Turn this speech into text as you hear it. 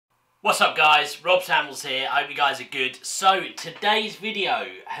What's up guys, Rob Samuels here, I hope you guys are good. So today's video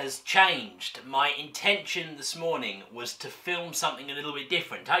has changed. My intention this morning was to film something a little bit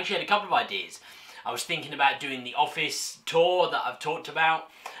different. I actually had a couple of ideas. I was thinking about doing the office tour that I've talked about.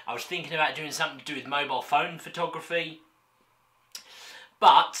 I was thinking about doing something to do with mobile phone photography.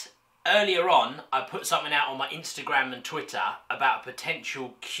 But earlier on I put something out on my Instagram and Twitter about a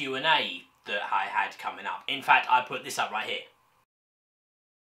potential Q&A that I had coming up. In fact, I put this up right here.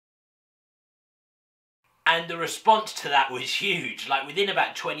 And the response to that was huge. Like within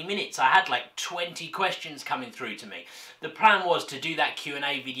about 20 minutes, I had like 20 questions coming through to me. The plan was to do that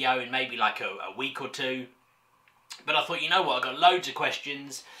Q&A video in maybe like a week or two. But I thought, you know what, I've got loads of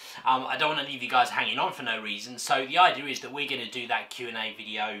questions. I don't want to leave you guys hanging on for no reason. So the idea is that we're going to do that Q&A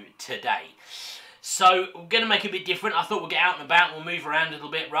video today. So we're going to make it a bit different. I thought we'll get out and about and we'll move around a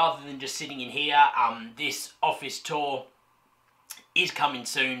little bit rather than just sitting in here. This office tour is coming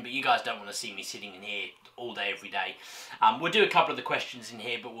soon, but you guys don't want to see me sitting in here all day, every day. We'll do a couple of the questions in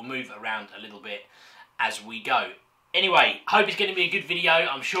here, but we'll move around a little bit as we go. Anyway, hope it's going to be a good video.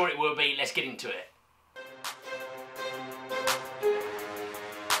 I'm sure it will be. Let's get into it.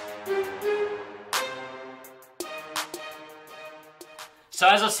 So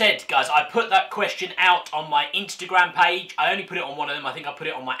as I said, guys, I put that question out on my Instagram page. I only put it on one of them. I think I put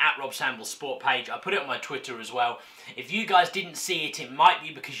it on my @RobSamuelsSport page. I put it on my Twitter as well. If you guys didn't see it, it might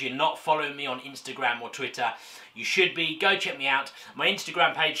be because you're not following me on Instagram or Twitter. You should be. Go check me out. My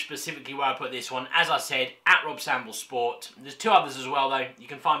Instagram page specifically where I put this one, as I said, @RobSamuelsSport. There's two others as well, though. You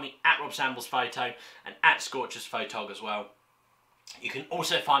can find me @RobSamuelsPhoto and @ScorchersPhotog as well. You can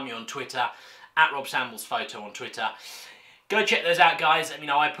also find me on Twitter, @RobSamuelsPhoto on Twitter. Go check those out, guys. You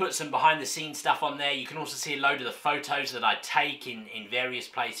know, I put some behind-the-scenes stuff on there. You can also see a load of the photos that I take in various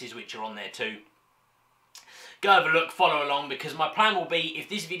places, which are on there too. Go have a look, follow along, because my plan will be, if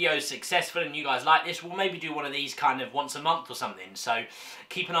this video is successful and you guys like this, we'll maybe do one of these kind of once a month or something. So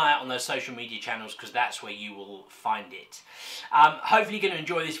keep an eye out on those social media channels, because that's where you will find it. Hopefully you're going to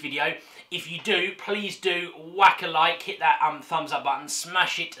enjoy this video. If you do, please do whack a like, hit that thumbs up button,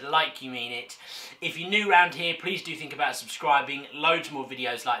 smash it like you mean it. If you're new around here, please do think about subscribing. Loads more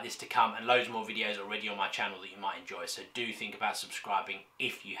videos like this to come, and loads more videos already on my channel that you might enjoy. So do think about subscribing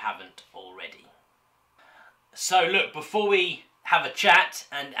if you haven't already. So look, before we have a chat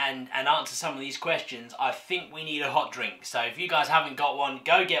and answer some of these questions, I think we need a hot drink. So if you guys haven't got one,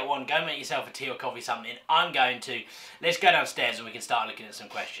 go get one. Go make yourself a tea or coffee, something. I'm going to. Let's go downstairs and we can start looking at some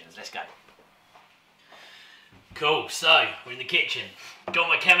questions. Let's go. Cool, so we're in the kitchen. Got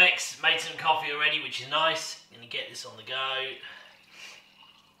my Chemex, made some coffee already, which is nice. Gonna get this on the go.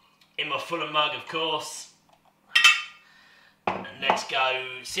 In my Fulham mug, of course. And let's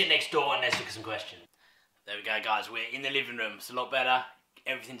go sit next door and let's look at some questions. There we go, guys. We're in the living room. It's a lot better.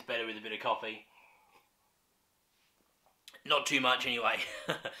 Everything's better with a bit of coffee. Not too much, anyway.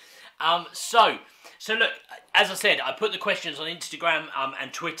 So look, as I said, I put the questions on Instagram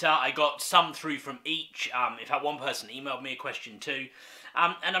and Twitter. I got some through from each. In fact, one person emailed me a question too.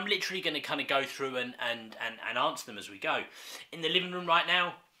 And I'm literally going to kind of go through and answer them as we go. In the living room right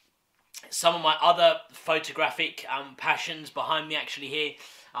now, some of my other photographic passions behind me actually here.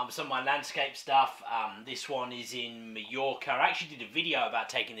 Some of my landscape stuff. This one is in Mallorca. I actually did a video about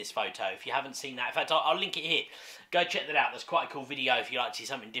taking this photo. If you haven't seen that, in fact, I'll link it here. Go check that out. That's quite a cool video if you like to see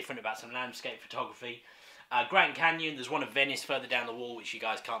something different about some landscape photography. Grand Canyon. There's one of Venice further down the wall, which you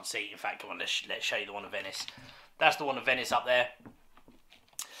guys can't see. In fact, come on, let's show you the one of Venice. That's the one of Venice up there.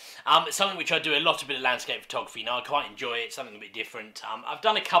 It's something which I do a bit of landscape photography now. I quite enjoy it. Something a bit different. I've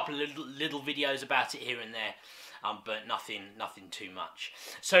done a couple of little videos about it here and there. But nothing too much.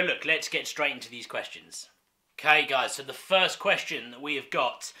 So look, let's get straight into these questions. Okay, guys, so the first question that we have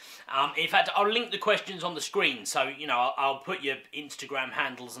got, in fact, I'll link the questions on the screen, so, you know, I'll put your Instagram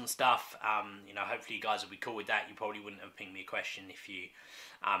handles and stuff, you know, hopefully you guys will be cool with that. You probably wouldn't have pinged me a question if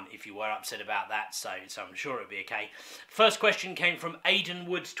you were upset about that, so I'm sure it'll be okay. First question came from Aidan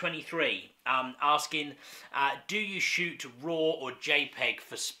Woods 23, asking, do you shoot RAW or JPEG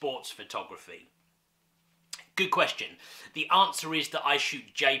for sports photography? Good question. The answer is that I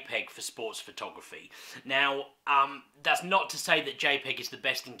shoot JPEG for sports photography. Now, that's not to say that JPEG is the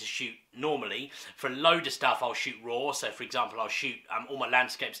best thing to shoot normally. For a load of stuff, I'll shoot RAW. So, for example, I'll shoot all my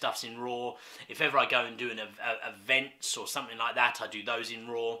landscape stuffs in RAW. If ever I go and do an events or something like that, I do those in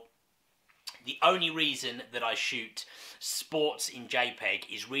RAW. The only reason that I shoot sports in JPEG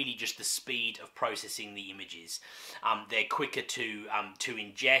is really just the speed of processing the images. They're quicker to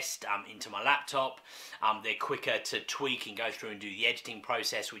ingest into my laptop. They're quicker to tweak and go through and do the editing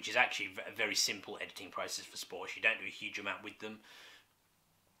process, which is actually a very simple editing process for sports. You don't do a huge amount with them.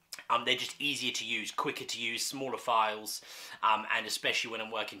 They're just easier to use, quicker to use, smaller files, and especially when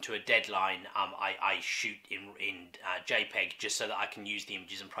I'm working to a deadline, I shoot in JPEG just so that I can use the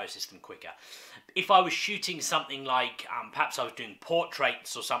images and process them quicker. If I was shooting something like, perhaps I was doing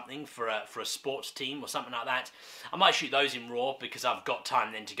portraits or something for a sports team or something like that, I might shoot those in RAW because I've got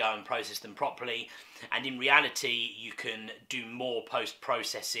time then to go and process them properly. And in reality, you can do more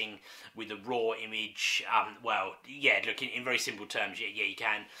post-processing with a RAW image. Well, yeah, look, in very simple terms, yeah, you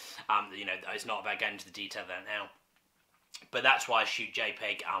can. You know, it's not about going into the detail there now. But that's why I shoot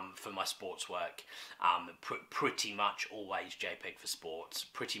JPEG for my sports work. Pretty much always JPEG for sports.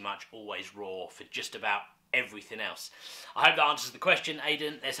 Pretty much always RAW for just about everything else. I hope that answers the question,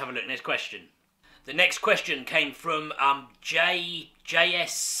 Aidan. Let's have a look. Next question. The next question came from J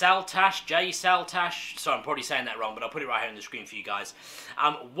Saltash. Sorry, I'm probably saying that wrong, but I'll put it right here on the screen for you guys.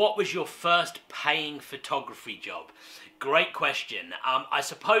 What was your first paying photography job? Great question. I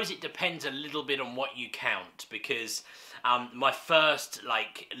suppose it depends a little bit on what you count, because my first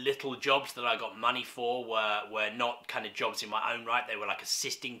little jobs that I got money for were not kind of jobs in my own right. They were like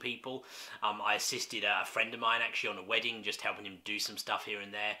assisting people. I assisted a friend of mine actually on a wedding, just helping him do some stuff here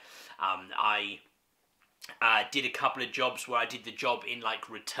and there. I did a couple of jobs where I did the job in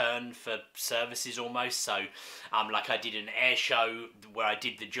return for services almost. So I did an air show where I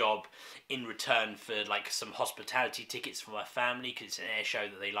did the job in return for some hospitality tickets for my family, because it's an air show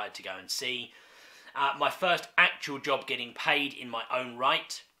that they like to go and see. My first actual job getting paid in my own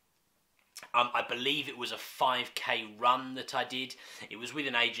right, I believe it was a 5K run that I did. It was with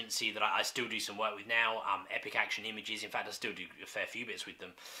an agency that I still do some work with now, Epic Action Images. In fact, I still do a fair few bits with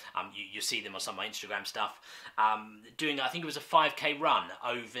them. You'll see them on some of my Instagram stuff. Doing, I think it was a 5K run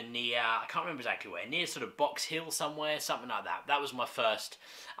over near, I can't remember exactly where, near sort of Box Hill somewhere, something like that. That was my first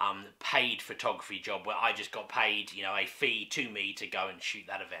paid photography job, where I just got paid, you know, a fee to me to go and shoot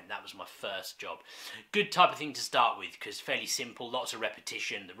that event. That was my first job. Good type of thing to start with, because fairly simple, lots of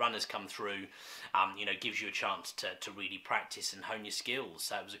repetition, the runners come through, you know, gives you a chance to really practice and hone your skills.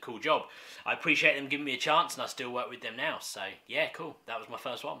 So it was a cool job. I appreciate them giving me a chance, and I still work with them now. So yeah, cool. That was my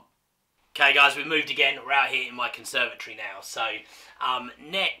first one. Okay guys, we've moved again. We're out here in my conservatory now. So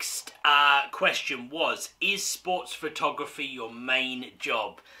next question was, is sports photography your main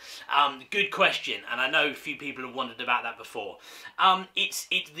job? Good question, and I know a few people have wondered about that before.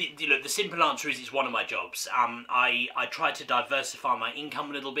 The simple answer is it's one of my jobs. I try to diversify my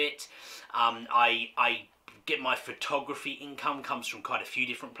income a little bit. I get my photography income comes from quite a few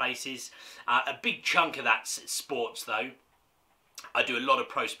different places. A big chunk of that's sports though. I do a lot of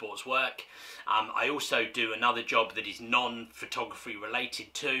pro sports work. I also do another job that is non-photography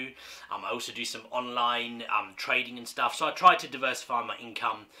related too. I also do some online trading and stuff. So I try to diversify my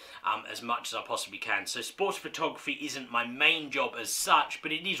income as much as I possibly can. So sports photography isn't my main job as such,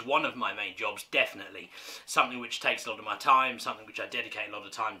 but it is one of my main jobs, definitely. Something which takes a lot of my time, something which I dedicate a lot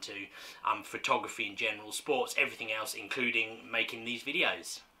of time to. Photography in general, sports, everything else, including making these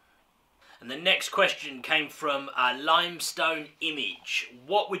videos. And the next question came from Limestone Image.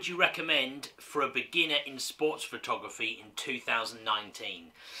 What would you recommend for a beginner in sports photography in 2019?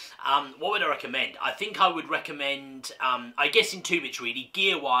 What would I recommend? I think I would recommend, I guess in two bits really.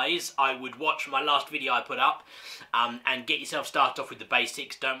 Gear-wise, I would watch my last video I put up and get yourself started off with the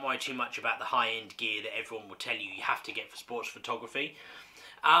basics. Don't worry too much about the high-end gear that everyone will tell you have to get for sports photography.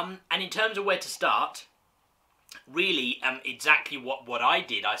 And in terms of where to start, really exactly what I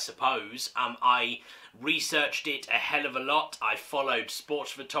did, I suppose. I researched it a hell of a lot. I followed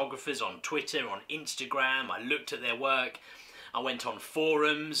sports photographers on Twitter, on Instagram. I looked at their work. I went on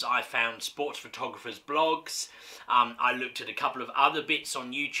forums. I found sports photographers' blogs. I looked at a couple of other bits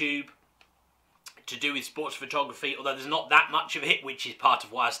on YouTube to do with sports photography, although there's not that much of it, which is part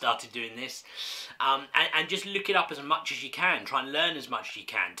of why I started doing this. And just look it up as much as you can. Try and learn as much as you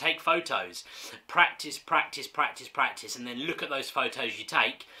can. Take photos. Practice, practice, practice, practice, and then look at those photos you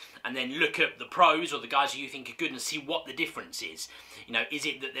take, and then look at the pros or the guys who you think are good and see what the difference is. You know, is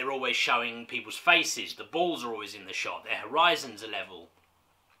it that they're always showing people's faces, the balls are always in the shot, their horizons are level?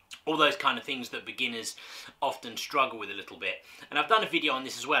 All those kind of things that beginners often struggle with a little bit. And I've done a video on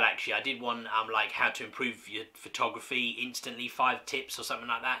this as well, actually. I did one like how to improve your photography instantly, 5 tips or something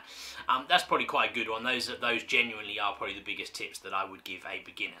like that. That's probably quite a good one. Those genuinely are probably the biggest tips that I would give a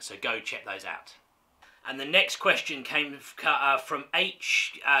beginner. So go check those out. And the next question came from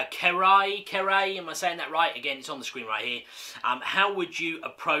H. Kerai, am I saying that right? Again, it's on the screen right here. How would you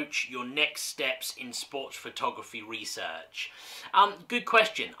approach your next steps in sports photography research? Good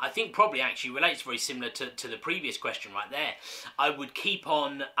question. I think probably actually relates very similar to the previous question right there. I would keep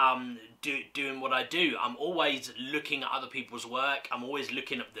on doing what I do. I'm always looking at other people's work. I'm always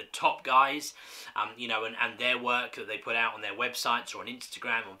looking at the top guys, you know, and their work that they put out on their websites or on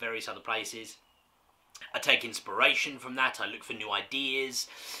Instagram or various other places. I take inspiration from that. I look for new ideas,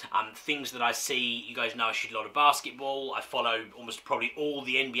 things that I see. You guys know I shoot a lot of basketball. I follow almost probably all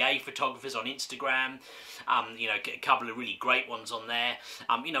the NBA photographers on Instagram. You know, a couple of really great ones on there.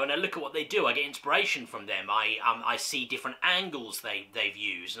 You know, and I look at what they do. I get inspiration from them. I see different angles they've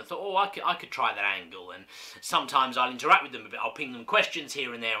used, and I thought, oh, I could try that angle. And sometimes I'll interact with them a bit. I'll ping them questions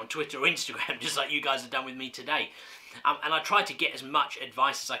here and there on Twitter or Instagram, just like you guys have done with me today. And I try to get as much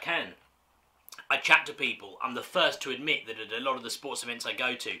advice as I can. I chat to people. I'm the first to admit that at a lot of the sports events I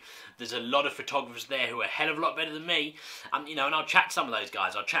go to, there's a lot of photographers there who are a hell of a lot better than me. You know, and I'll chat to some of those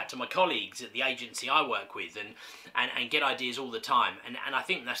guys. I'll chat to my colleagues at the agency I work with and get ideas all the time. And I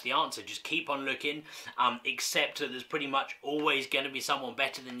think that's the answer. Just keep on looking. Accept that there's pretty much always going to be someone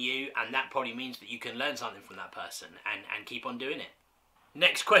better than you, and that probably means that you can learn something from that person and keep on doing it.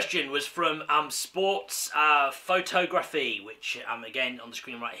 Next question was from Sports Photography, which again on the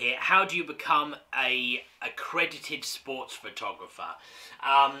screen right here. How do you become a accredited sports photographer?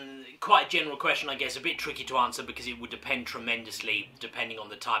 Quite a general question, I guess, a bit tricky to answer because it would depend tremendously depending on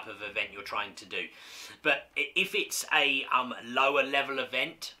the type of event you're trying to do. But if it's a lower level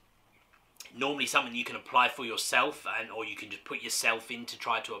event, normally something you can apply for yourself, or you can just put yourself in to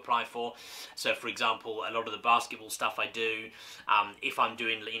try to apply for. So for example, a lot of the basketball stuff I do, if I'm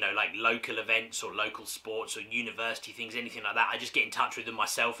doing, you know, like local events or local sports or university things, anything like that, I just get in touch with them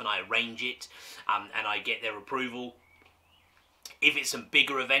myself and I arrange it, and I get their approval. If it's some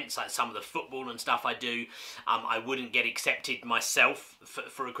bigger events, like some of the football and stuff I do, I wouldn't get accepted myself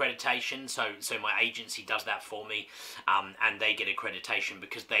for accreditation, so my agency does that for me, and they get accreditation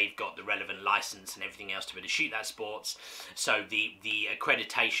because they've got the relevant license and everything else to be able to shoot that sports. So the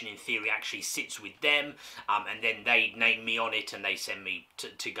accreditation in theory actually sits with them, and then they name me on it and they send me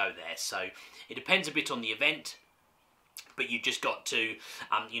to go there. So it depends a bit on the event. But you've just got to,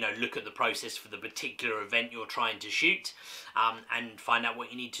 you know, look at the process for the particular event you're trying to shoot, and find out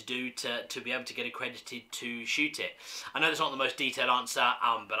what you need to do to be able to get accredited to shoot it. I know that's not the most detailed answer,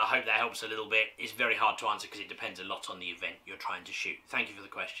 but I hope that helps a little bit. It's very hard to answer because it depends a lot on the event you're trying to shoot. Thank you for the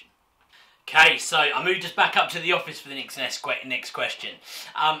question. Okay, so I moved us back up to the office for the next question.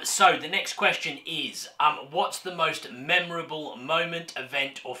 So the next question is, what's the most memorable moment,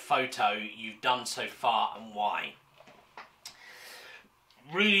 event or photo you've done so far and why?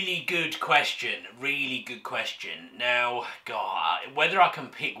 Really good question, really good question. Now, God, whether I can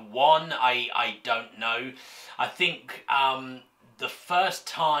pick one, I don't know. I think the first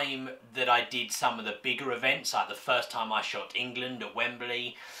time that I did some of the bigger events, like the first time I shot England at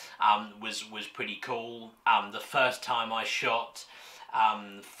Wembley, was pretty cool. The first time I shot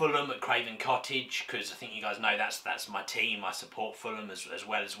Fulham at Craven Cottage, because I think you guys know that's my team. I support Fulham as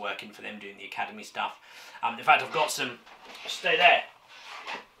well as working for them doing the academy stuff. In fact, I've got some, stay there.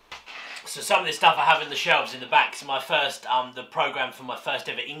 So some of this stuff I have in the shelves in the back. So my first, the programme for my first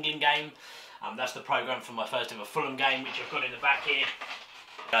ever England game. That's the programme for my first ever Fulham game, which I've got in the back here.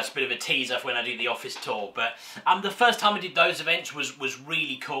 It's a bit of a teaser for when I do the office tour. But the first time I did those events was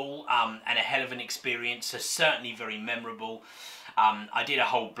really cool, and a hell of an experience. So certainly very memorable. I did a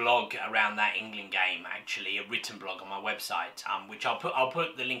whole blog around that England game, actually, a written blog on my website, which I'll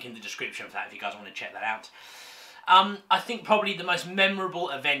put the link in the description for that if you guys want to check that out. I think probably the most memorable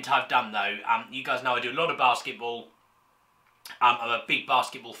event I've done, though, you guys know I do a lot of basketball. I'm a big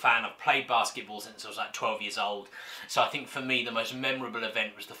basketball fan. I've played basketball since I was like 12 years old. So I think for me the most memorable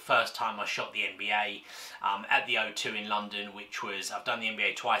event was the first time I shot the NBA at the O2 in London, which was, I've done the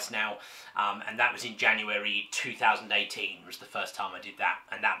NBA twice now, and that was in January 2018 was the first time I did that,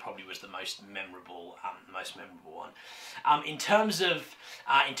 and that probably was the most memorable one. In terms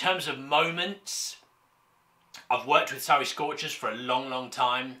of moments, I've worked with Surrey Scorchers for a long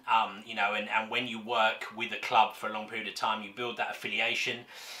time, you know, and when you work with a club for a long period of time, you build that affiliation.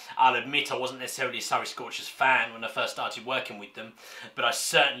 I'll admit I wasn't necessarily a Surrey Scorchers fan when I first started working with them, but I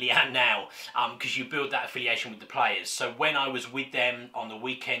certainly am now, because you build that affiliation with the players. So when I was with them on the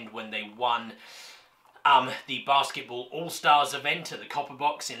weekend when they won the Basketball All-Stars event at the Copper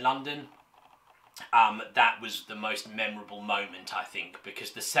Box in London, that was the most memorable moment, I think,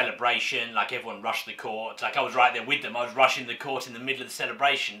 because the celebration, like everyone rushed the court, like I was right there with them. I was rushing the court in the middle of the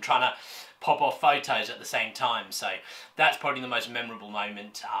celebration, trying to pop off photos at the same time. So that's probably the most memorable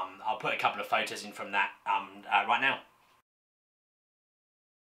moment. I'll put a couple of photos in from that right now.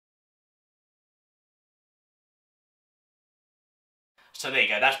 So there you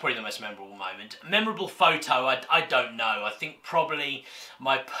go, that's probably the most memorable moment. Memorable photo, I don't know. I think probably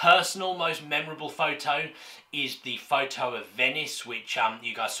my personal most memorable photo is the photo of Venice, which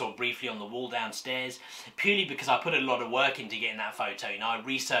you guys saw briefly on the wall downstairs, purely because I put a lot of work into getting that photo. You know, I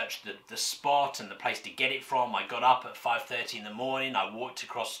researched the spot and the place to get it from. I got up at 5:30 in the morning, I walked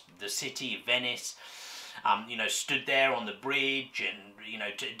across the city of Venice, you know, stood there on the bridge, and, you know,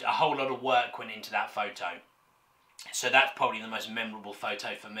 a whole lot of work went into that photo. So that's probably the most memorable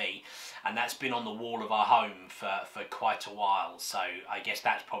photo for me, and that's been on the wall of our home for quite a while, so I guess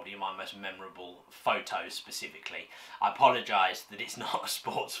that's probably my most memorable photo specifically. I apologise that it's not a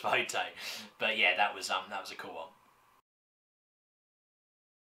sports photo, but yeah, that was a cool one.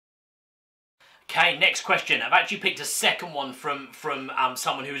 Okay, next question. I've actually picked a second one from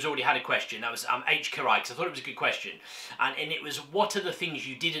someone who has already had a question. That was H. Karai, because I thought it was a good question. And it was, what are the things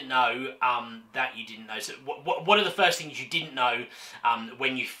you didn't know that you didn't know? So what are the first things you didn't know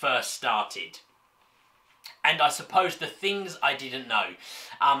when you first started? And I suppose the things I didn't know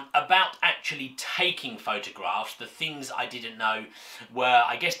about actually taking photographs, the things I didn't know were,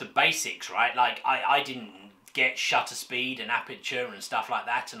 I guess, the basics, right? Like, I didn't get shutter speed and aperture and stuff like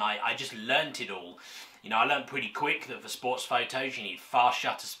that, and I just learnt it all. You know, I learnt pretty quick that for sports photos you need fast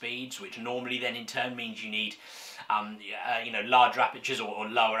shutter speeds, which normally then in turn means you need you know, larger apertures or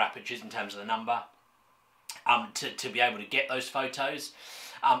lower apertures in terms of the number to be able to get those photos.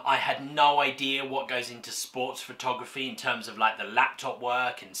 I had no idea what goes into sports photography in terms of like the laptop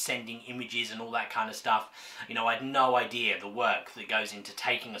work and sending images and all that kind of stuff. You know, I had no idea the work that goes into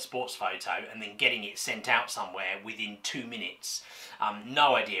taking a sports photo and then getting it sent out somewhere within 2 minutes.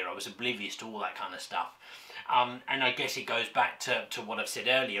 No idea. I was oblivious to all that kind of stuff. And I guess it goes back to what I've said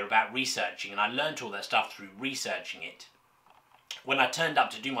earlier about researching, and I learned all that stuff through researching it. When I turned up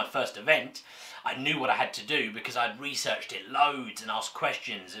to do my first event, I knew what I had to do because I'd researched it loads and asked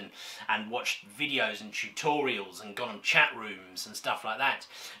questions and watched videos and tutorials and gone on chat rooms and stuff like that.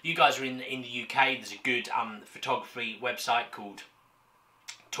 If you guys are in the UK, there's a good photography website called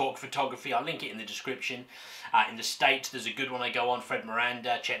Talk Photography. I'll link it in the description. In the States, there's a good one I go on, Fred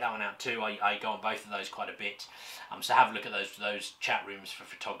Miranda. Check that one out too. I go on both of those quite a bit. So have a look at those chat rooms for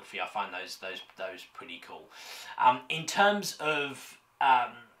photography. I find those pretty cool. In terms of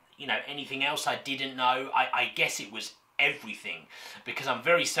you know, anything else I didn't know, I guess it was everything, because I'm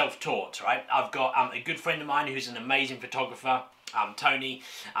very self-taught, right? I've got a good friend of mine who's an amazing photographer, Tony.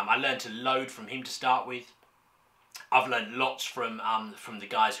 I learned a load from him to start with. I've learned lots from the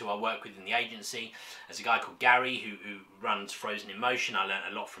guys who I work with in the agency. There's a guy called Gary who runs Frozen in Motion. I learned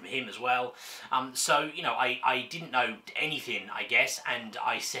a lot from him as well. So, you know, I didn't know anything, I guess, and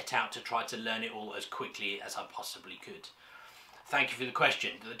I set out to try to learn it all as quickly as I possibly could. Thank you for the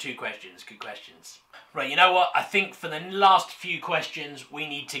question, the 2 questions, good questions. Right, you know what, I think for the last few questions we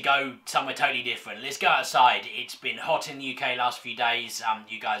need to go somewhere totally different. Let's go outside. It's been hot in the UK last few days.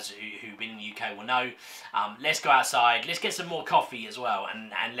 You guys who've been in the UK will know. Let's go outside, let's get some more coffee as well,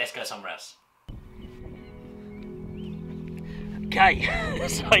 and let's go somewhere else. Okay,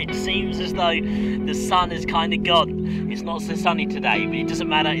 so it seems as though the sun is kind of gone. It's not so sunny today, but it doesn't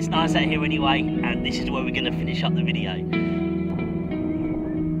matter, it's nice out here anyway, and this is where we're going to finish up the video.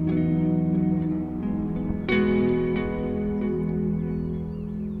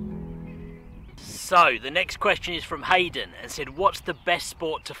 So, the next question is from Hayden and said, what's the best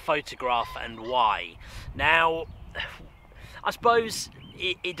sport to photograph and why? Now, I suppose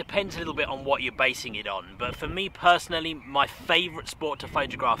it depends a little bit on what you're basing it on, but for me personally, my favourite sport to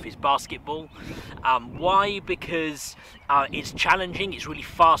photograph is basketball. Why? Because it's challenging, it's really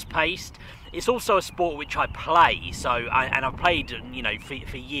fast-paced. It's also a sport which I play, and I've played, you know,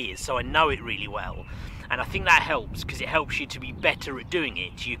 for years, so I know it really well. And I think that helps, because it helps you to be better at doing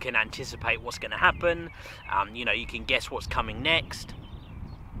it. You can anticipate what's going to happen, you know, you can guess what's coming next.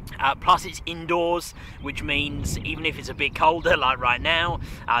 Plus it's indoors, which means even if it's a bit colder like right now,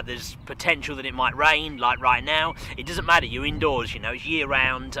 there's potential that it might rain like right now. It doesn't matter, you're indoors, you know, it's year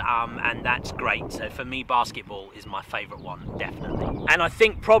round, and that's great. So for me, basketball is my favourite one, definitely. And I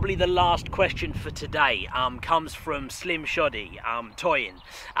think probably the last question for today comes from Slim Shoddy, Toyin,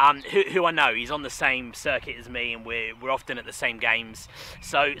 who I know, he's on the same circuit as me, and we're often at the same games.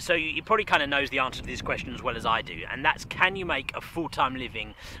 So he probably kind of knows the answer to this question as well as I do, and that's, can you make a full-time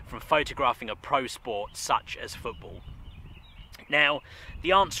living from photographing a pro sport such as football? Now,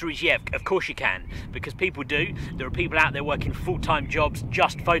 the answer is yeah, of course you can, because people do. There are people out there working full-time jobs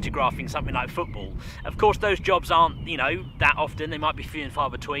just photographing something like football. Of course, those jobs aren't, you know, that often. They might be few and far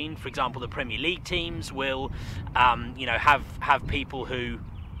between. For example, the Premier League teams will, you know, have people who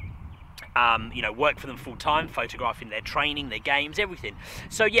you know, work for them full time, photographing their training, their games, everything.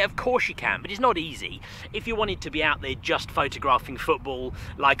 So yeah, of course you can, but it's not easy. If you wanted to be out there just photographing football,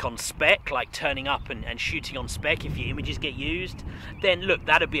 like on spec, like turning up and shooting on spec, if your images get used, then look,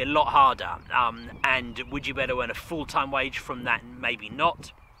 that'd be a lot harder. And would you better earn a full-time wage from that? Maybe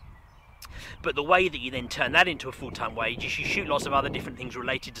not. But the way that you then turn that into a full-time wage is you shoot lots of other different things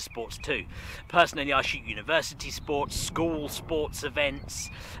related to sports too. Personally, I shoot university sports, school sports events,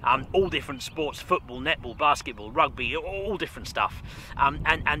 all different sports, football, netball, basketball, rugby, all different stuff.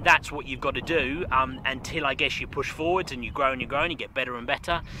 And that's what you've got to do until, I guess, you push forwards and you grow and you grow and you get better and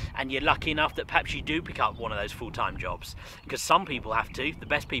better, and you're lucky enough that perhaps you do pick up one of those full-time jobs. Because some people have to, the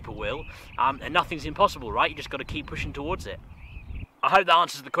best people will, and nothing's impossible, right? You just got to keep pushing towards it. I hope that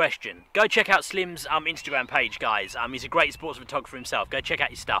answers the question. Go check out Slim's Instagram page, guys. He's a great sports photographer himself. Go check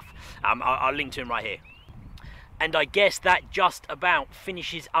out his stuff. I'll link to him right here. And I guess that just about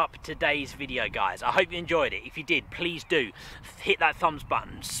finishes up today's video, guys. I hope you enjoyed it. If you did, please do hit that thumbs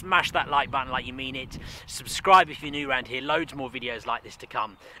button, smash that like button like you mean it, subscribe if you're new around here. Loads more videos like this to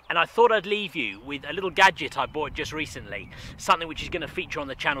come. And I thought I'd leave you with a little gadget I bought just recently, something which is going to feature on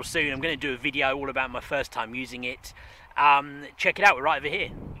the channel soon. I'm going to do a video all about my first time using it. Check it out, we're right over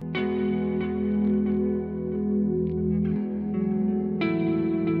here.